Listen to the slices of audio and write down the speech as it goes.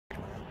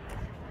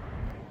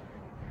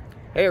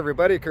Hey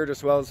everybody,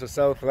 Curtis Wells of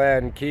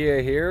Southland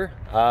Kia here.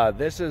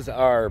 This is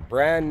our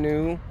brand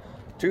new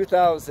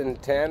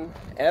 2010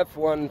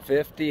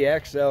 F-150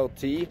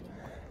 XLT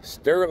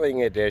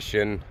Sterling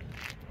Edition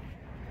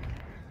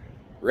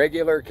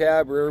regular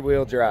cab rear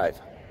wheel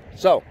drive.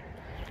 So,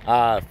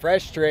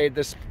 fresh trade.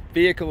 This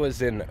vehicle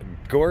is in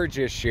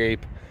gorgeous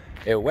shape.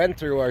 It went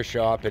through our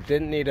shop. It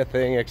didn't need a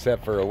thing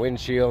except for a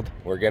windshield.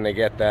 We're gonna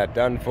get that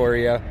done for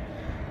you.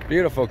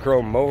 Beautiful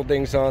chrome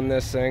moldings on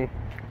this thing.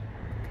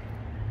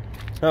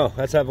 Oh,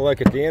 let's have a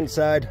look at the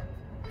inside.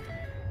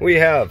 We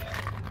have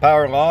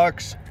power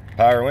locks,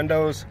 power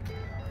windows,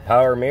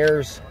 power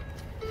mirrors,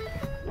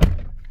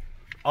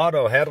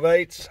 auto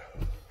headlights,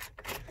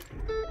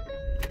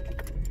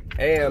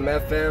 AM,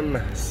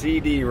 FM,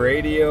 CD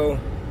radio,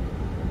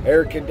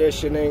 air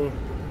conditioning,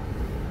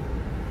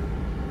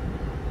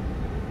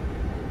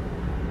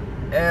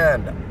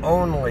 and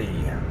only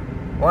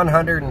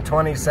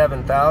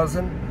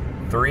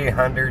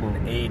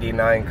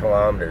 127,389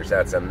 kilometers.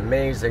 That's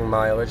amazing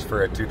mileage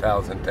for a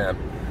 2010.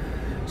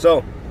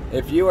 So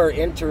if you are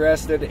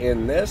interested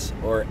in this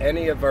or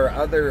any of our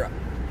other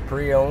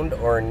pre-owned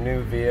or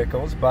new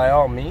vehicles, by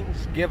all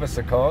means give us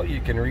a call.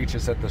 You can reach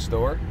us at the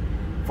store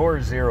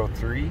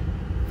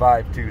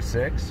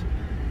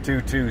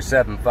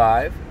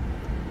 403-526-2275,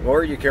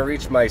 or you can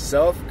reach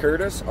myself,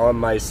 Curtis, on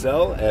my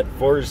cell at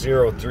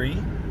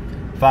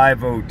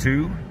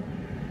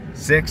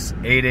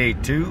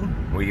 403-502-6882.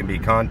 We can be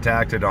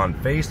contacted on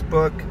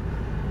Facebook,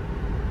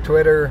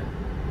 Twitter,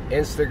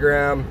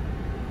 Instagram,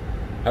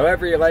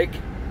 however you like.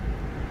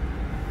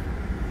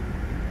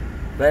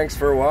 Thanks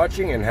for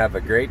watching and have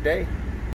a great day.